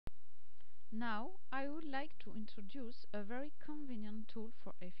Now I would like to introduce a very convenient tool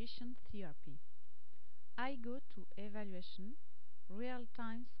for efficient therapy. I go to Evaluation,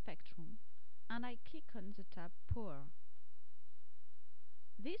 Real-Time Spectrum, and I click on the tab Power.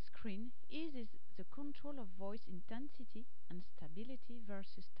 This screen eases the control of voice intensity and stability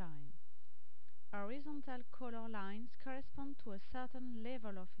versus time. Horizontal color lines correspond to a certain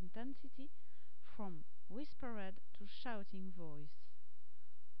level of intensity from whispered to shouting voice.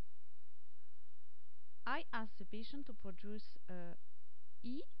 I ask the patient to produce a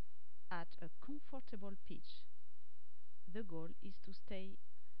E at a comfortable pitch. The goal is to stay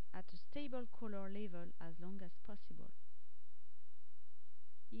at a stable color level as long as possible.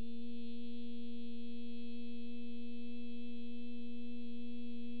 E.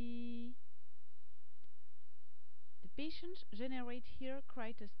 The patient generates here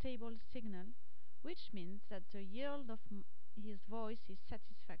quite a stable signal, which means that the yield of his voice is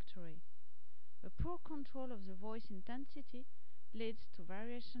satisfactory. A poor control of the voice intensity leads to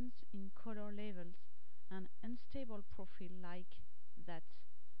variations in color levels and unstable profile like that